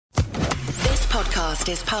podcast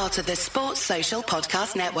is part of the Sports Social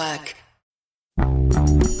Podcast Network.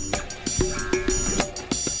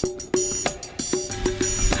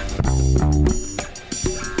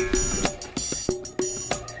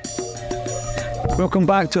 Welcome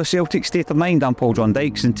back to A Celtic State of Mind. I'm Paul John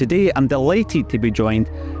Dykes, and today I'm delighted to be joined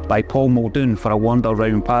by Paul Muldoon for a wander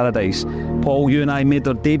round paradise. Paul, you and I made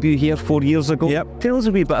our debut here 4 years ago. Yep. Tell us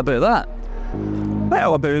a wee bit about that.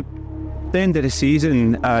 Well, about the end of the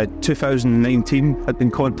season, 2019, I'd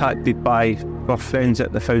been contacted by our friends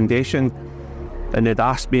at the foundation, and they'd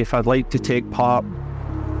asked me if I'd like to take part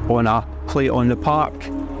on a play on the park.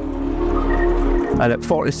 And at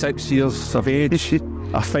 46 years of age,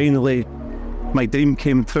 my dream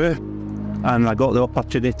came true, and I got the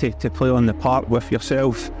opportunity to play on the park with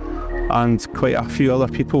yourself and quite a few other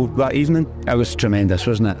people that evening. It was tremendous,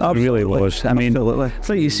 wasn't it? Absolutely. It really was. I mean, Absolutely. it's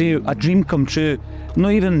like you say, a dream come true.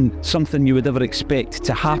 Not even something you would ever expect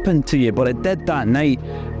to happen to you, but it did that night.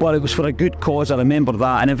 But it was for a good cause, I remember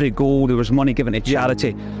that. And every goal, there was money given to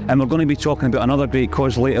charity. And we're going to be talking about another great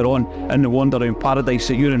cause later on in the Wander Round Paradise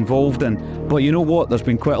that you're involved in. But you know what? There's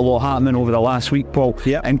been quite a lot happening over the last week, Paul.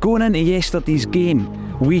 Yep. And going into yesterday's game,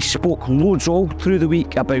 we spoke loads all through the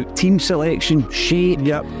week about team selection, shape,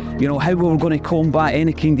 Yep. you know, how we were going to combat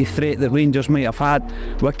any kind of threat that Rangers might have had.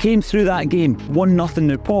 We came through that game 1-0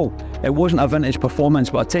 now, Paul. It wasn't a vintage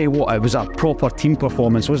performance, but I tell you what, it was a proper team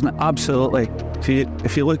performance, wasn't it? Absolutely.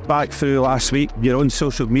 If you look back through last week, you're on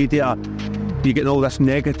social media, you're getting all this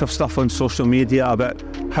negative stuff on social media about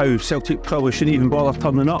how Celtic probably shouldn't even bother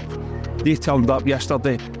turning up. They turned up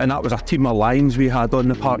yesterday, and that was a team of lions we had on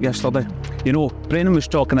the park yesterday. You know, Brennan was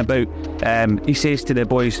talking about, he says to the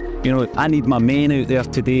boys, you know, I need my men out there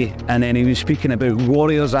today. And then he was speaking about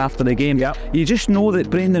warriors after the game. Yep. You just know that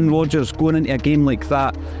Brendan Rodgers going into a game like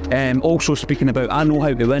that, also speaking about, I know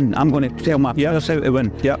how to win. I'm going to tell my players how to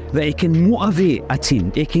win. Yep. That he can motivate a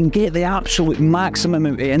team. He can get the absolute maximum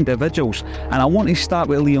out of individuals. And I want to start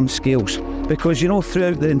with Liam Scales. Because, you know,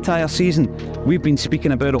 throughout the entire season, we've been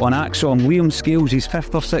speaking about it on Acsom. Liam Scales, his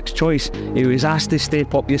 5th or 6th choice, he was asked to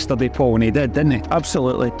step up yesterday, Paul, and he did, didn't he?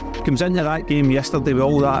 Absolutely. Comes into that game yesterday with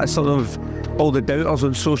all that sort of, all the doubters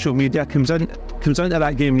on social media, comes into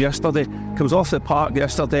that game yesterday, comes off the park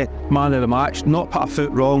yesterday, man of the match, not put a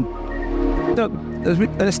foot wrong.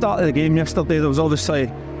 At the start of the game yesterday, there was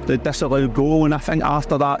obviously the disallowed goal, and I think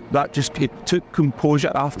after that just he took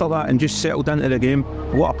composure after that and just settled into the game.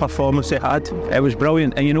 What a performance he had. It was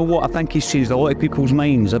brilliant, and you know what, I think he's changed a lot of people's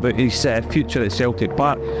minds about his future at Celtic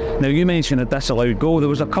Park. Now, you mentioned a disallowed goal. There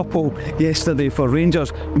was a couple yesterday for Rangers,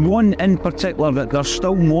 one in particular that they're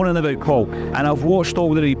still moaning about, Paul, and I've watched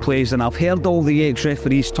all the replays and I've heard all the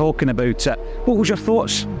ex-referees talking about it. What was your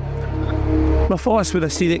thoughts? My thoughts with the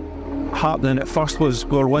scenic happening at first was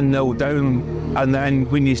we're 1-0 down, and then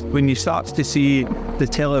when you start to see the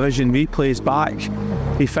television replays back,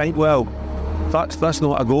 you think, well, that's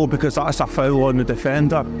not a goal because that's a foul on the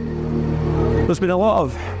defender. There's been a lot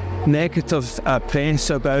of negative press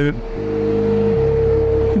about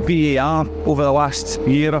VAR over the last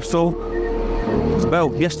year or so.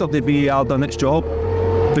 Well, yesterday VAR done its job,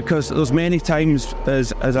 because there's many times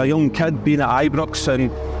as a young kid being at Ibrox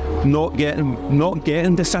and not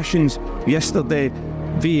getting decisions. Yesterday,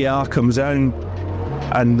 VAR comes in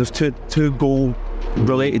and there's two goal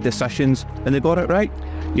related decisions, and they got it right.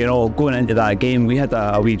 You know, going into that game, we had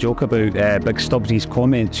a wee joke about Big Stubbs'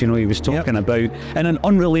 comments. You know, he was talking about, in an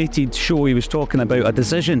unrelated show, he was talking about a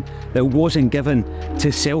decision that wasn't given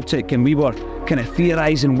to Celtic, and we were kind of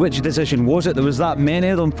theorising which decision was it. There was that many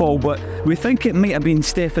of them, Paul, but we think it might have been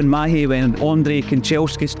Stefan Mahé when Andrei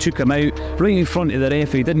Kanchelskis took him out right in front of the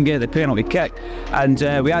ref. He didn't get the penalty kick, and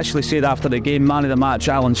we actually said after the game, man of the match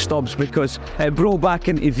Alan Stubbs, because it brought back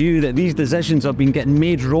into view that these decisions have been getting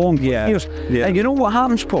made wrong for years. And you know what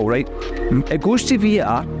happens, Paul, right? It goes to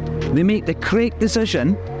VAR, they make the correct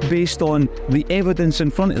decision based on the evidence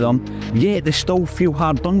in front of them, yet they still feel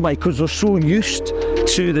hard done by because they're so used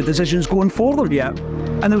to the decisions going forward.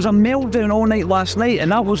 And there was a meltdown all night last night,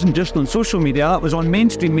 and that wasn't just on social media, that was on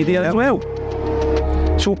mainstream media as well.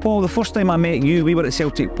 So, Paul, the first time I met you, we were at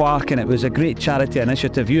Celtic Park, and it was a great charity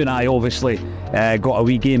initiative. You and I obviously got a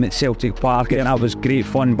wee game at Celtic Park, and that was great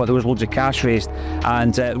fun, but there was loads of cash raised.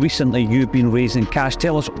 And recently you've been raising cash.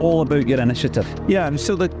 Tell us all about your initiative. Yeah,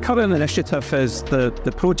 so the current initiative is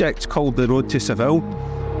the project called the Road to Seville,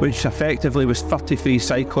 which effectively was 33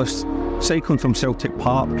 cyclists cycling from Celtic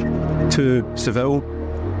Park to Seville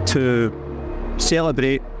to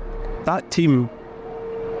celebrate that team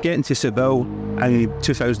getting to Seville in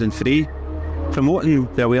 2003, promoting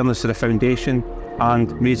the awareness of the foundation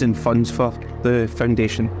and raising funds for the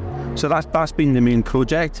foundation. So that's been the main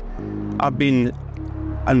project. I've been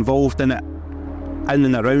involved in it, in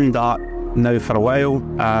and around that now for a while.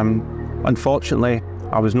 Unfortunately,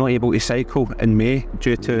 I was not able to cycle in May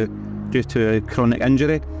due to a chronic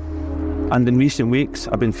injury, and in recent weeks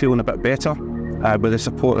I've been feeling a bit better with the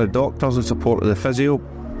support of the doctors and support of the physio.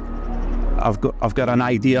 I've got an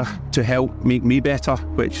idea to help make me better,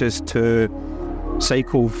 which is to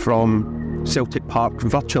cycle from Celtic Park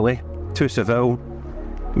virtually to Seville,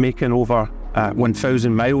 making over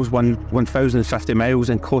 1,000 miles, 1,050 miles,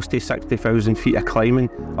 and close to 60,000 feet of climbing.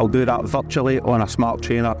 I'll do that virtually on a smart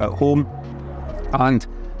trainer at home, and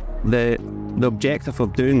the objective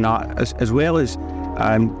of doing that, as well as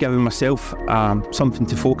giving myself something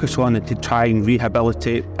to focus on and to try and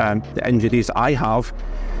rehabilitate the injuries I have,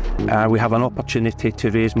 we have an opportunity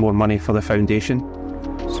to raise more money for the foundation,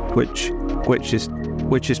 which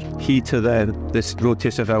is key to this Road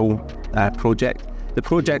to Seville project. The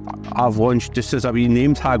project I've launched, just as a wee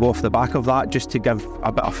name tag off the back of that, just to give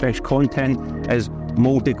a bit of fresh content, is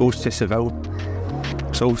Mouldy Goes to Seville.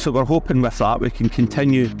 So we're hoping with that we can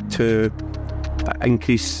continue to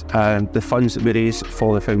increase the funds that we raise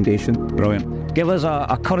for the foundation. Brilliant. Give us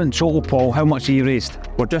a current total, Paul. How much have you raised?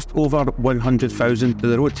 We're just over 100,000.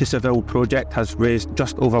 The Road to Seville project has raised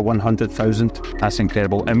just over 100,000. That's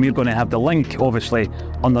incredible. And we're going to have the link, obviously,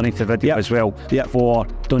 underneath the video as well for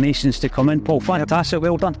donations to come in. Paul, fantastic.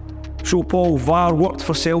 Well done. So, Paul, VAR worked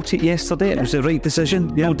for Celtic yesterday. It was the right decision,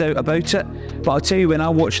 no doubt about it. But I'll tell you, when I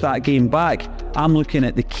watched that game back, I'm looking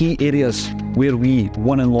at the key areas where we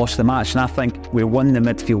won and lost the match, and I think we won the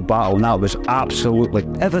midfield battle, and that was absolutely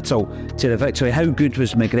pivotal to the victory. How good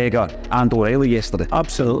was McGregor and O'Reilly yesterday?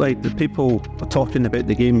 Absolutely. The people were talking about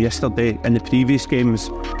the game yesterday. In the previous games,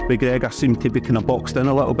 McGregor seemed to be kind of boxed in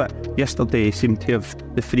a little bit. Yesterday, he seemed to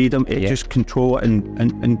have the freedom to just control it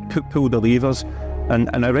and pull the levers.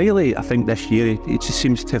 And O'Reilly, I think this year, he just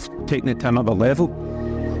seems to have taken it to another level.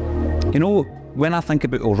 You know, when I think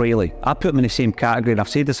about O'Reilly, I put him in the same category, and I've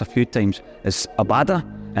said this a few times, as Abada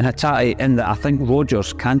and Hatate, in that I think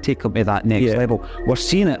Rodgers can take him to that next level. We're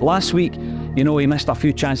seeing it. Last week, you know, he missed a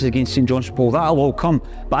few chances against St John's Paul. That'll all come.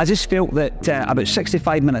 But I just felt that about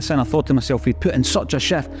 65 minutes in, I thought to myself, he'd put in such a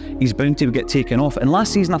shift, he's bound to get taken off. And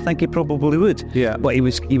last season, I think he probably would. Yeah. But he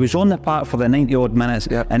was on the park for the 90-odd minutes,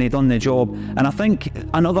 and he done the job. And I think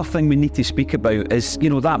another thing we need to speak about is, you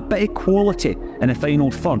know, that bit of quality in the final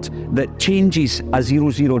third that changes a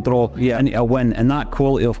 0-0 draw into a win. And that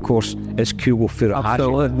quality, of course, is cool for a hat.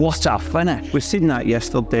 What a finish. We've seen that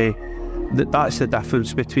yesterday. That's the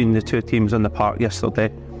difference between the two teams on the park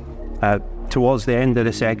yesterday. Towards the end of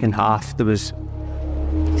the second half, there was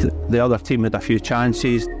the other team had a few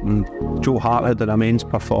chances, and Joe Hart had an immense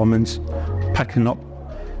performance, picking up,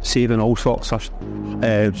 saving all sorts of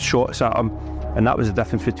shots at him, and that was the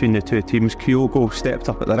difference between the two teams. Kyogo stepped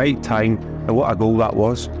up at the right time, and what a goal that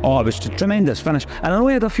was. Oh, it was a tremendous finish. And I know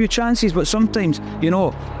he had a few chances, but sometimes, you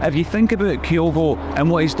know, if you think about Kyogo and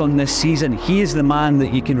what he's done this season, he is the man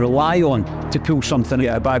that you can rely on to pull something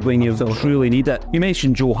out of a bag when you truly need it. You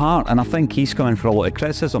mentioned Joe Hart, and I think he's coming for a lot of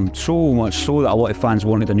criticism, so much so that a lot of fans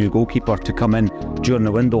wanted a new goalkeeper to come in during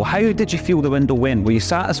the window. How did you feel the window went? Were you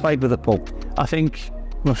satisfied with it, Paul? I think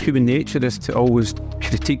human nature is to always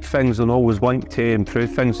critique things and always want to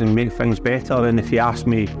improve things and make things better. And if you ask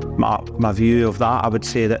me my view of that, I would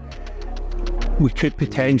say that we could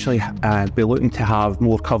potentially be looking to have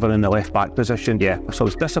more cover in the left back position. Yeah, so I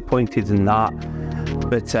was disappointed in that.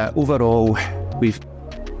 But overall,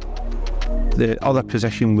 the other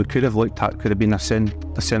position we could have looked at could have been the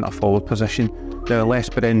centre forward position. Now, Les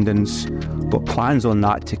Brendan's got plans on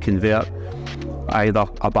that to convert either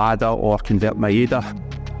Abada or convert Maeda.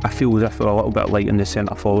 I feel as if we're a little bit light in the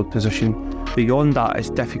centre forward position. Beyond that, it's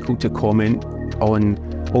difficult to comment on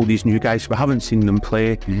all these new guys. We haven't seen them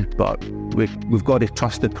play, but we've got to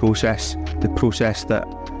trust the process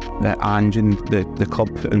that Ange and the club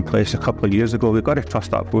put in place a couple of years ago. We've got to trust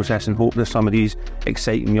that process and hope that some of these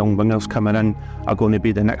exciting young wingers coming in are going to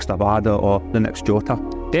be the next Abada or the next Jota.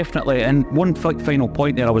 Definitely. And one final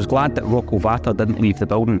point there, I was glad that Rocco Vata didn't leave the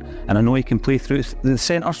building, and I know he can play through the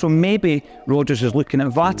centre, so maybe Rodgers is looking at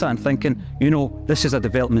Vata and thinking, you know, this is a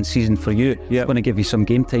development season for you. It's going to give you some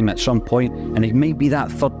game time at some point, and it might be that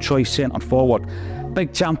third choice centre forward.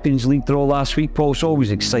 Big Champions League draw last week, Paul. It's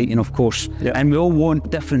always exciting, of course, and we all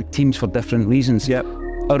want different teams for different reasons.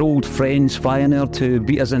 Our old friends Feyenoord to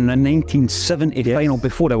beat us in the 1970 final,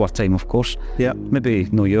 before our time, of course. Maybe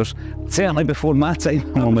no yours. Certainly before my time.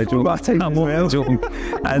 I'm only joking.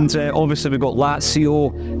 And obviously we got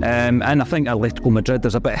Lazio, and I think Atletico Madrid.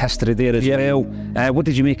 There's a bit of history there as well. What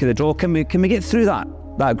did you make of the draw? Can we get through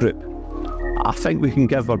that group? I think we can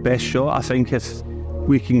give our best shot. I think if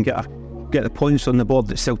we can get the points on the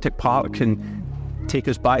board at Celtic Park and take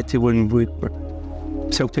us back to when we were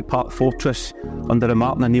Celtic Park Fortress under the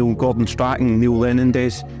Martin O'Neill, Gordon Strachan, Neil Lennon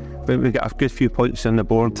days, when we get a good few points on the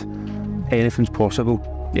board, anything's possible.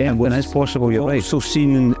 Yeah, and it's possible, you're right. We've also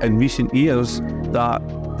seen in recent years that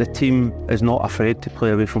the team is not afraid to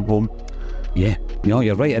play away from home. Yeah, no,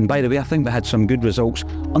 you're right. And by the way, I think we had some good results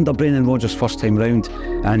under Brendan Rodgers' first time round.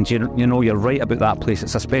 And you know, you're right about that place.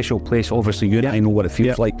 It's a special place. Obviously, you and I know what it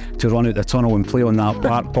feels like to run out the tunnel and play on that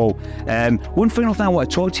park, Paul. One final thing I want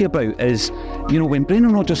to talk to you about is, you know, when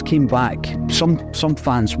Brendan Rodgers came back, some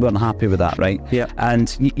fans weren't happy with that, right? Yeah.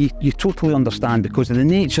 And you totally understand, because of the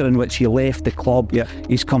nature in which he left the club. Yeah.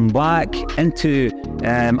 He's come back into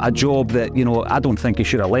a job that, you know, I don't think he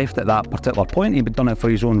should have left at that particular point. He'd done it for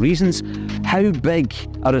his own reasons. How big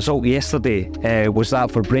a result yesterday was that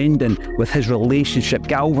for Brendan, with his relationship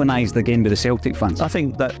galvanised again with the Celtic fans? I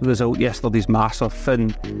think that result yesterday's massive,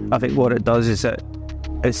 and I think what it does is it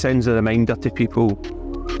sends a reminder to people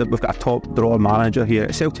that we've got a top draw manager here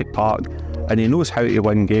at Celtic Park, and he knows how to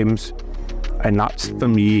win games, and that's, for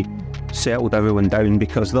me, settled everyone down,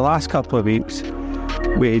 because the last couple of weeks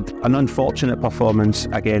we had an unfortunate performance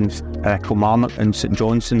against Kilmarnock and St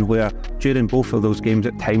Johnstone, where during both of those games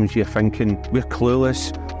at times you're thinking we're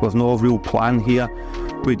clueless, we've no real plan here.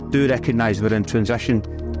 We do recognise we're in transition,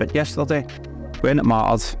 but yesterday, when it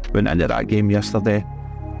mattered, went into that game yesterday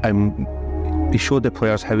and we showed the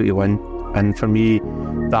players how to win, and for me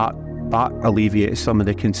that alleviates some of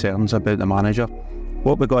the concerns about the manager.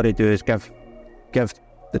 What we've got to do is give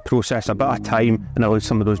the process a bit of time and allow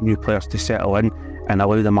some of those new players to settle in and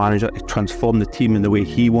allow the manager to transform the team in the way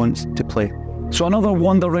he wants to play. So another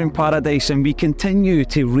wander round paradise, and we continue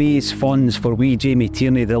to raise funds for wee Jamie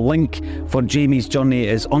Tierney. The link for Jamie's journey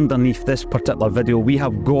is underneath this particular video. We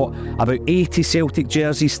have got about 80 Celtic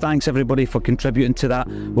jerseys. Thanks everybody for contributing to that.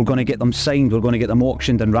 We're going to get them signed, we're going to get them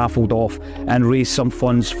auctioned and raffled off and raise some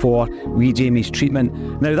funds for wee Jamie's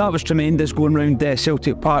treatment. Now that was tremendous, going round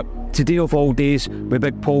Celtic Park today of all days with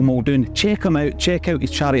big Paul Muldoon. Check him out, check out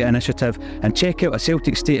his charity initiative, and check out A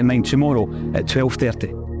Celtic State of Mind tomorrow at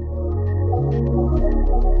 12:30.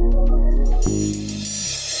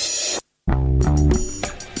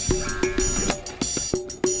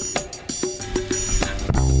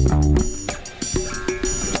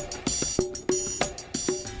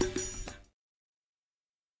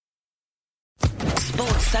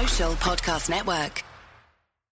 Sports Social Podcast Network.